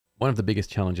One of the biggest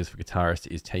challenges for guitarists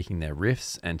is taking their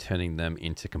riffs and turning them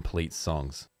into complete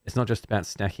songs. It's not just about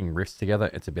stacking riffs together,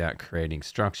 it's about creating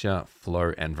structure,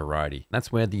 flow, and variety.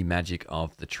 That's where the magic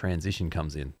of the transition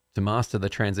comes in. To master the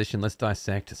transition, let's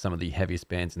dissect some of the heaviest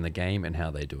bands in the game and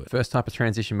how they do it. First type of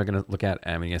transition we're going to look at,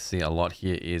 and we're going to see a lot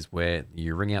here, is where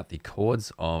you ring out the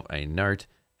chords of a note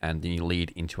and then you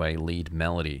lead into a lead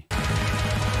melody.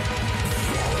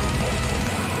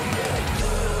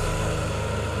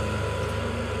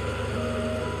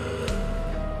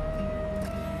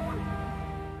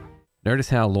 Notice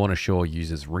how Lorna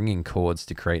uses ringing chords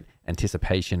to create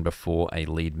anticipation before a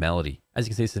lead melody. As you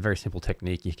can see, this is a very simple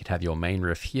technique. You could have your main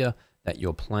riff here that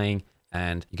you're playing,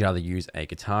 and you could either use a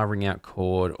guitar ring out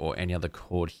chord or any other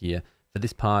chord here. For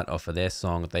this part, or for their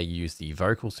song, they use the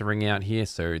vocals to ring out here,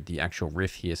 so the actual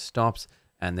riff here stops,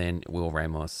 and then Will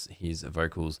Ramos, his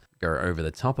vocals go over the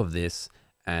top of this,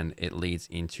 and it leads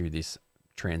into this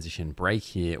transition break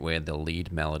here where the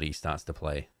lead melody starts to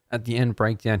play. At the end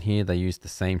breakdown here, they use the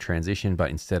same transition, but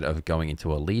instead of going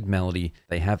into a lead melody,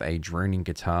 they have a droning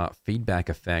guitar feedback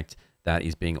effect that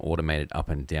is being automated up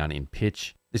and down in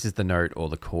pitch. This is the note or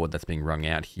the chord that's being rung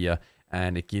out here,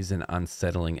 and it gives an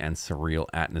unsettling and surreal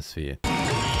atmosphere.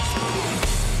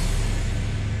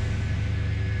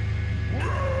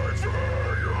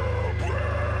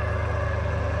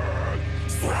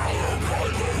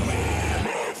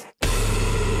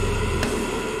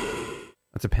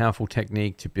 It's a powerful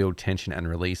technique to build tension and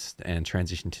release and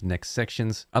transition to next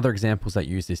sections. Other examples that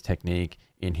use this technique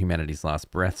in Humanity's Last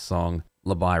Breath song,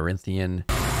 Labyrinthian.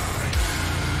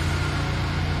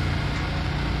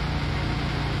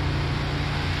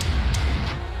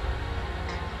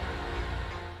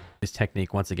 This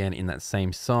technique once again in that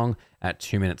same song at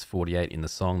 2 minutes 48 in the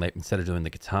song. They, instead of doing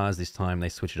the guitars this time, they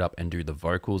switch it up and do the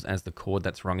vocals as the chord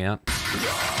that's rung out.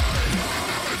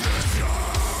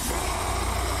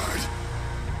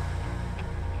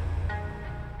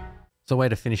 So a way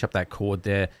to finish up that chord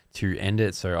there to end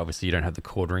it, so obviously you don't have the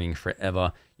chord ringing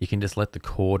forever. You can just let the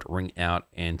chord ring out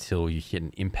until you hit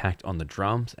an impact on the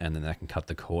drums, and then that can cut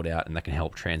the chord out and that can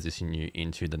help transition you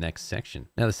into the next section.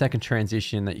 Now the second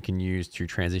transition that you can use to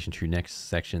transition to next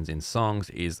sections in songs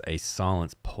is a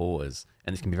silence pause.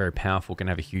 And this can be very powerful, can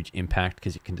have a huge impact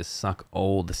because it can just suck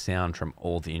all the sound from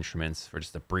all the instruments for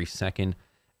just a brief second,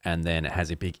 and then it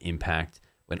has a big impact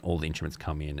when all the instruments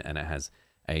come in and it has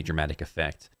a dramatic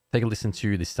effect. Take a listen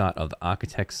to the start of the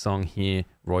Architects song here,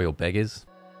 Royal Beggars.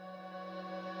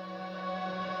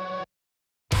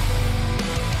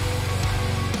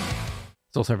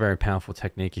 It's also a very powerful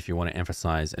technique if you want to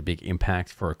emphasize a big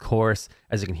impact for a chorus.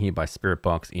 As you can hear by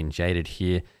Spirtbox in Jaded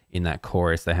here, in that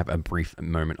chorus, they have a brief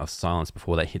moment of silence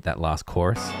before they hit that last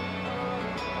chorus.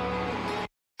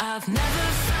 I've never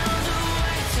found a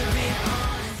way to be honest.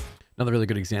 Another really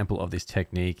good example of this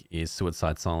technique is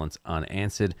Suicide Silence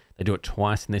Unanswered. They do it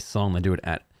twice in this song. They do it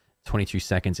at 22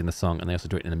 seconds in the song, and they also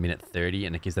do it in 1:30,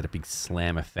 and it gives that a big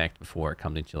slam effect before it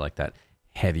comes into like that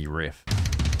heavy riff.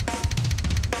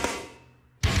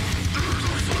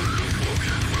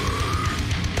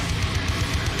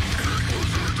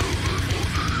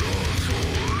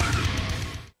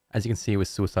 As you can see with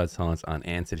Suicide Silence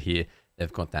Unanswered here,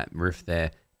 they've got that riff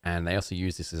there, and they also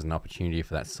use this as an opportunity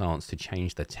for that silence to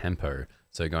change the tempo.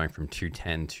 So going from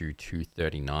 210 to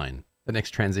 239. The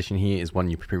next transition here is one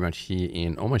you pretty much hear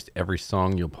in almost every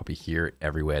song. You'll probably hear it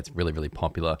everywhere. It's really, really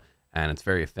popular and it's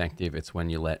very effective. It's when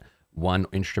you let one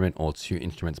instrument or two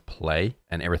instruments play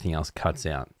and everything else cuts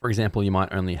out. For example, you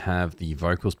might only have the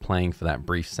vocals playing for that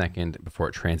brief second before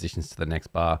it transitions to the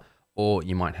next bar, or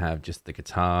you might have just the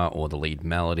guitar or the lead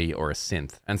melody or a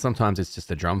synth. And sometimes it's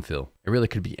just a drum fill. It really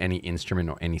could be any instrument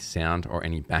or any sound or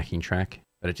any backing track,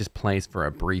 but it just plays for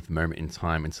a brief moment in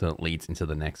time until it leads into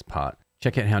the next part.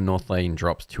 Check out how Northlane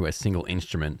drops to a single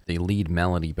instrument, the lead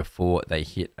melody, before they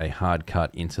hit a hard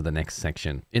cut into the next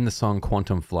section. In the song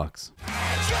Quantum Flux.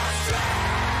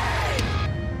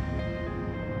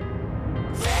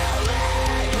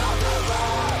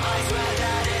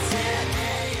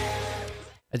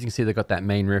 As you can see, they've got that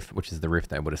main riff, which is the riff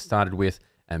they would have started with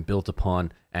and built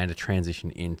upon, and a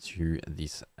transition into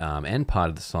this end part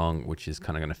of the song, which is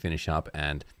kind of going to finish up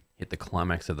and hit the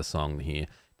climax of the song here.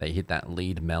 They hit that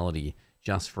lead melody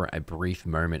just for a brief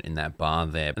moment in that bar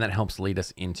there. And that helps lead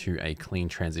us into a clean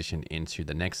transition into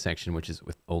the next section, which is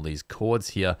with all these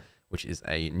chords here, which is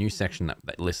a new section that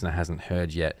the listener hasn't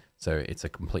heard yet. So it's a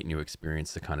complete new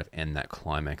experience to kind of end that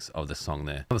climax of the song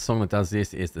there. Another song that does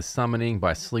this is The Summoning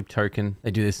by Sleep Token. They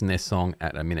do this in their song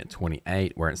at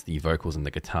 1:28, where it's the vocals and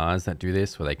the guitars that do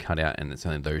this, where they cut out and it's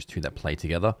only those two that play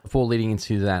together. Before leading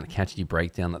into that catchy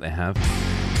breakdown that they have.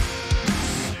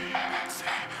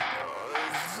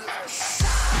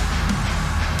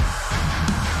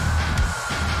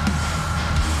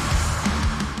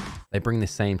 They bring the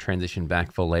same transition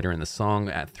back for later in the song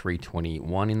at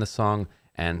 3:21 in the song,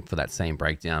 and for that same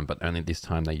breakdown, but only this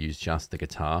time they use just the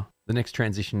guitar. The next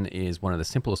transition is one of the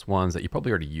simplest ones that you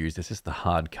probably already used. It's just the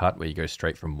hard cut where you go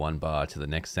straight from one bar to the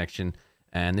next section.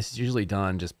 And this is usually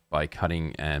done just by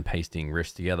cutting and pasting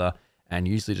riffs together, and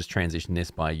usually just transition this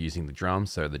by using the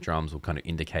drums. So the drums will kind of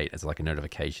indicate as like a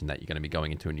notification that you're going to be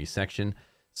going into a new section.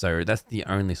 So that's the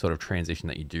only sort of transition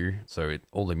that you do. So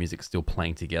all the music's still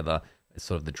playing together. It's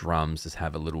sort of the drums just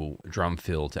have a little drum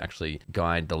fill to actually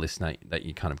guide the listener that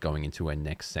you're kind of going into a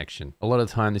next section. A lot of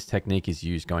the time this technique is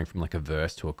used going from like a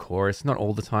verse to a chorus. Not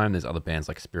all the time. There's other bands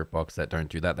like Spirtbox that don't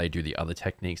do that. They do the other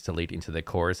techniques to lead into their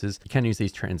choruses. You can use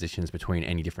these transitions between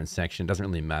any different section. It doesn't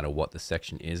really matter what the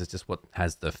section is. It's just what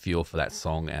has the feel for that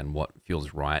song and what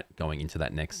feels right going into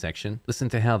that next section. Listen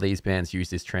to how these bands use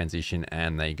this transition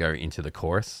and they go into the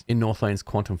chorus. In Northlane's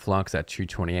Quantum Flux at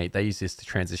 2:28, they use this to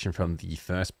transition from the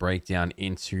first breakdown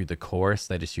into the chorus.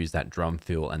 They just use that drum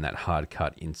fill and that hard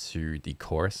cut into the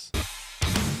chorus.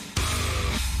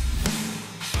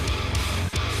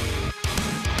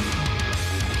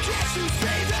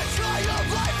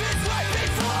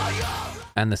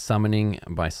 And the Summoning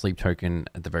by Sleep Token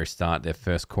at the very start, their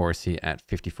first chorus here at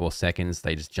 54 seconds,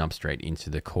 they just jump straight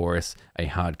into the chorus, a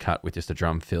hard cut with just a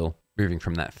drum fill, moving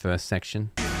from that first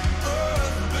section.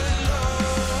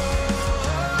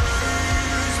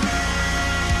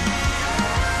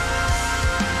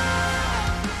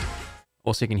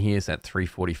 Also, you can hear is at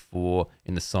 3:44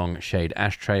 in the song Shade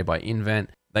Astray by Invent.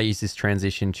 They use this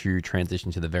transition to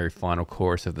transition to the very final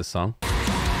chorus of the song.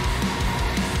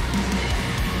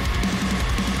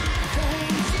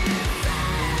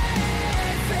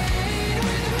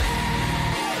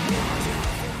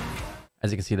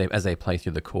 As you can see, as they play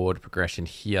through the chord progression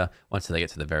here, once they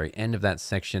get to the very end of that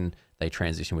section, they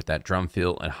transition with that drum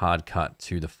fill and hard cut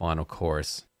to the final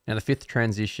chorus. Now, the fifth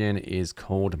transition is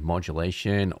called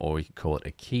Modulation, or you could call it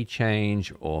a key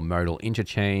change or modal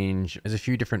interchange. There's a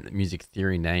few different music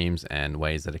theory names and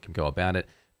ways that it can go about it,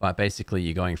 but basically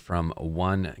you're going from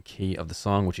one key of the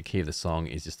song, which a key of the song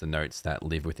is just the notes that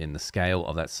live within the scale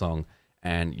of that song,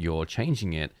 and you're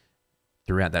changing it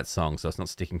throughout that song. So it's not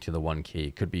sticking to the one key.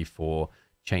 It could be for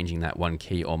changing that one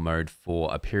key or mode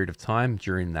for a period of time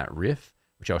during that riff,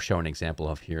 which I'll show an example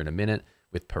of here in a minute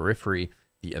with Periphery,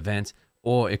 the event.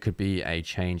 Or it could be a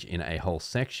change in a whole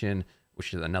section,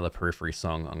 which is another Periphery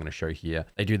song I'm going to show here.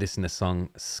 They do this in the song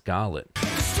Scarlet.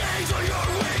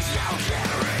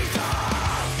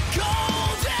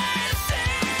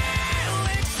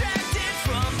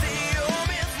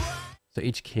 So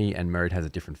each key and mode has a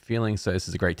different feeling. So this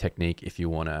is a great technique if you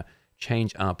want to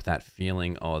change up that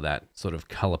feeling or that sort of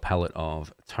color palette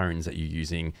of tones that you're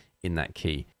using in that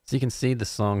key. So you can see the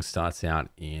song starts out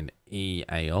in E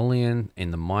Aeolian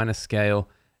in the minor scale,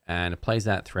 and it plays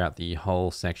that throughout the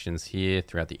whole sections here,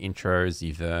 throughout the intros,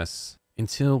 the verse,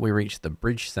 until we reach the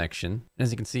bridge section. And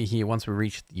as you can see here, once we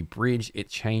reach the bridge, it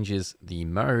changes the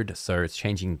mode. So it's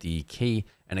changing the key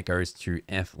and it goes to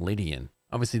F Lydian.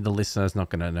 Obviously, the listener is not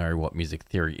going to know what music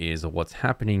theory is or what's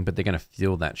happening, but they're going to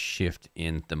feel that shift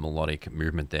in the melodic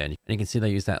movement there. And you can see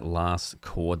they use that last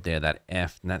chord there, that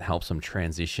F, and that helps them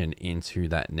transition into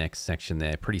that next section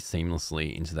there pretty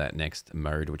seamlessly into that next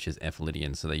mode, which is F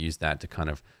Lydian. So they use that to kind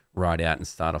of ride out and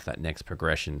start off that next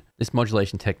progression. This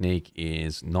modulation technique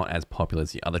is not as popular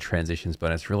as the other transitions,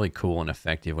 but it's really cool and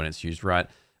effective when it's used right.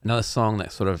 Another song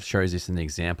that sort of shows this in the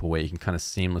example where you can kind of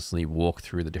seamlessly walk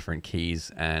through the different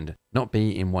keys and not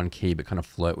be in one key, but kind of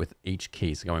float with each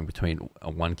key. So going between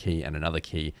one key and another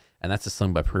key. And that's a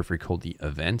song by Periphery called The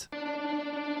Event.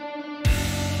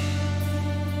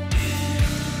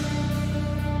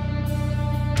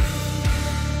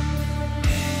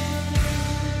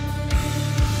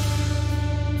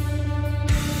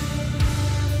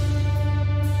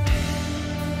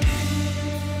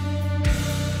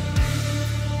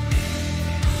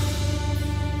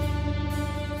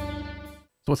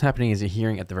 So what's happening is you're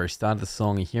hearing at the very start of the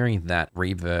song, you're hearing that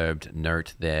reverbed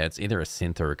note there. It's either a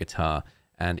synth or a guitar,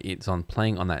 and it's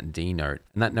playing on that D note.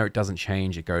 And that note doesn't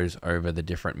change. It goes over the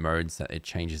different modes that it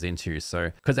changes into.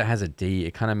 So because it has a D,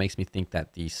 it kind of makes me think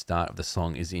that the start of the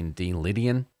song is in D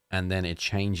Lydian, and then it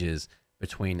changes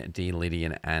between D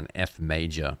Lydian and F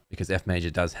major, because F major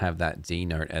does have that D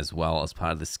note as well as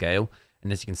part of the scale.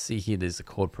 And as you can see here, there's a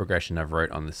chord progression I've wrote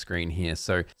on the screen here.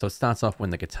 So it starts off when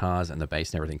the guitars and the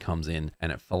bass and everything comes in,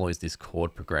 and it follows this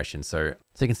chord progression. So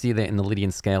you can see there in the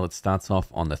Lydian scale, it starts off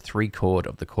on the 3 chord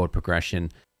of the chord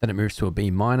progression. Then it moves to a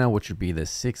B minor, which would be the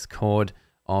 6th chord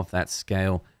of that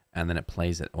scale. And then it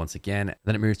plays it once again.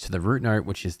 Then it moves to the root note,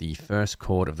 which is the 1st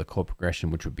chord of the chord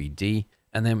progression, which would be D.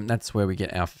 And then that's where we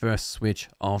get our first switch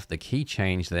of the key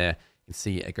change there. can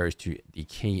see it goes to the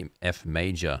key F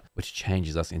major, which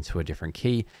changes us into a different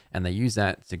key. And they use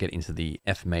that to get into the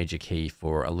F major key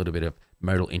for a little bit of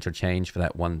modal interchange for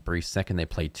that one brief second. They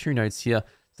play two notes here.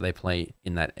 So they play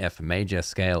in that F major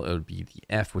scale. It would be the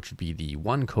F, which would be the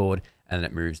 1 chord, and then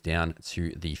it moves down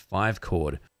to the 5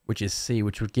 chord, which is C,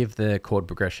 which would give the chord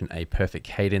progression a perfect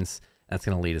cadence. That's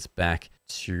going to lead us back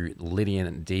to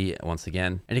Lydian D once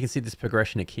again. And you can see this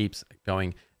progression, it keeps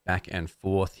going back and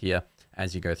forth here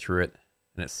as you go through it.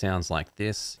 And it sounds like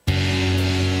this.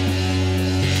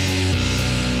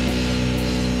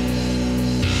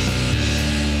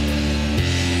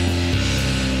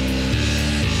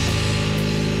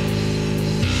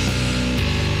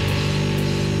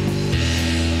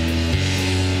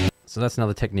 So that's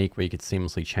another technique where you could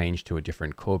seamlessly change to a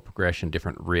different chord progression,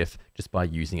 different riff, just by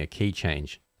using a key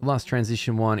change. The last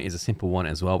transition one is a simple one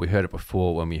as well. We heard it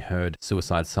before when we heard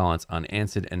Suicide Silence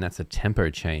Unanswered, and that's a tempo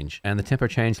change. And the tempo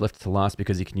change left to last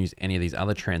because you can use any of these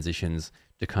other transitions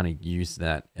to kind of use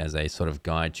that as a sort of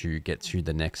guide to get to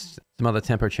the next. Some other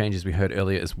tempo changes we heard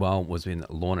earlier as well was in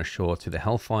Lorna to the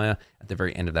Hellfire. At the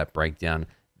very end of that breakdown,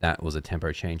 that was a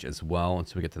tempo change as well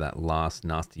until we get to that last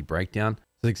nasty breakdown.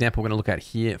 So the example we're going to look at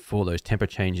here for those tempo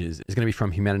changes is going to be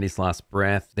from Humanity's Last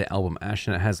Breath, their album Ash,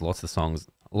 and it has lots of songs.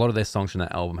 A lot of their songs from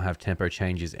that album have tempo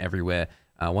changes everywhere.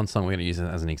 One song we're going to use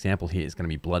as an example here is going to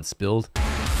be Blood Spilled.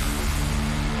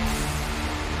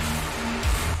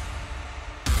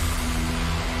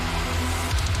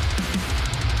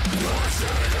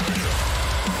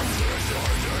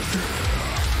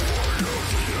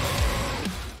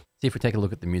 See if we take a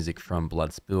look at the music from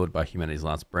Blood Spilled by Humanity's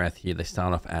Last Breath here. They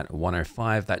start off at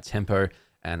 105, that tempo,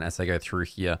 and as they go through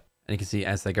here, and you can see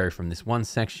as they go from this one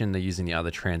section, they're using the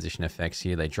other transition effects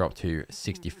here. They drop to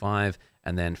 65,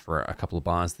 and then for a couple of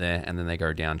bars there, and then they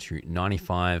go down to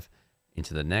 95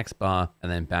 into the next bar,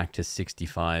 and then back to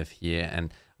 65 here.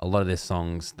 And a lot of their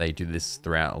songs, they do this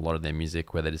throughout a lot of their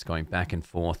music, where they're just going back and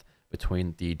forth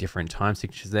between the different time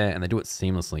signatures there, and they do it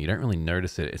seamlessly. You don't really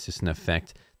notice it. It's just an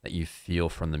effect that you feel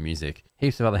from the music.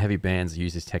 Heaps of other heavy bands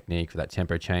use this technique for that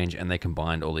tempo change, and they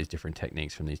combined all these different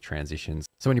techniques from these transitions.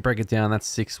 So when you break it down, that's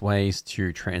 6 ways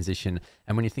to transition.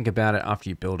 And when you think about it, after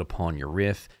you build upon your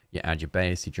riff, you add your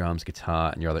bass, your drums,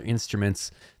 guitar, and your other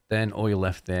instruments, then all you're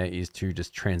left there is to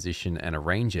just transition and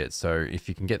arrange it. So if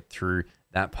you can get through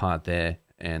that part there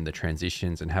and the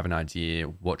transitions and have an idea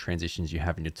what transitions you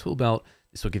have in your tool belt,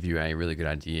 this will give you a really good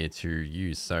idea to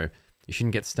use. So you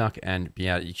shouldn't get stuck, and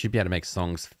you should be able to make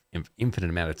songs in infinite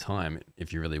amount of time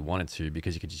if you really wanted to,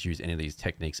 because you could just use any of these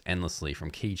techniques endlessly, from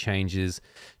key changes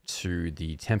to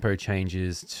the tempo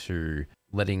changes to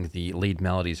letting the lead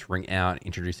melodies ring out,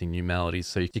 introducing new melodies.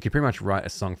 So you could pretty much write a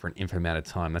song for an infinite amount of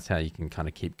time. That's how you can kind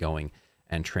of keep going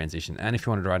and transition. And if you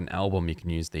wanted to write an album, you can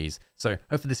use these. So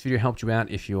hopefully this video helped you out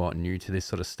if you are new to this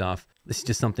sort of stuff. This is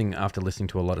just something after listening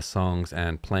to a lot of songs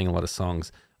and playing a lot of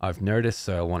songs I've noticed,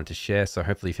 so I wanted to share. So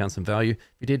hopefully you found some value.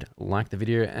 If you did, like the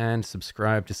video and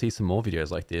subscribe to see some more videos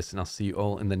like this, and I'll see you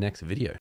all in the next video.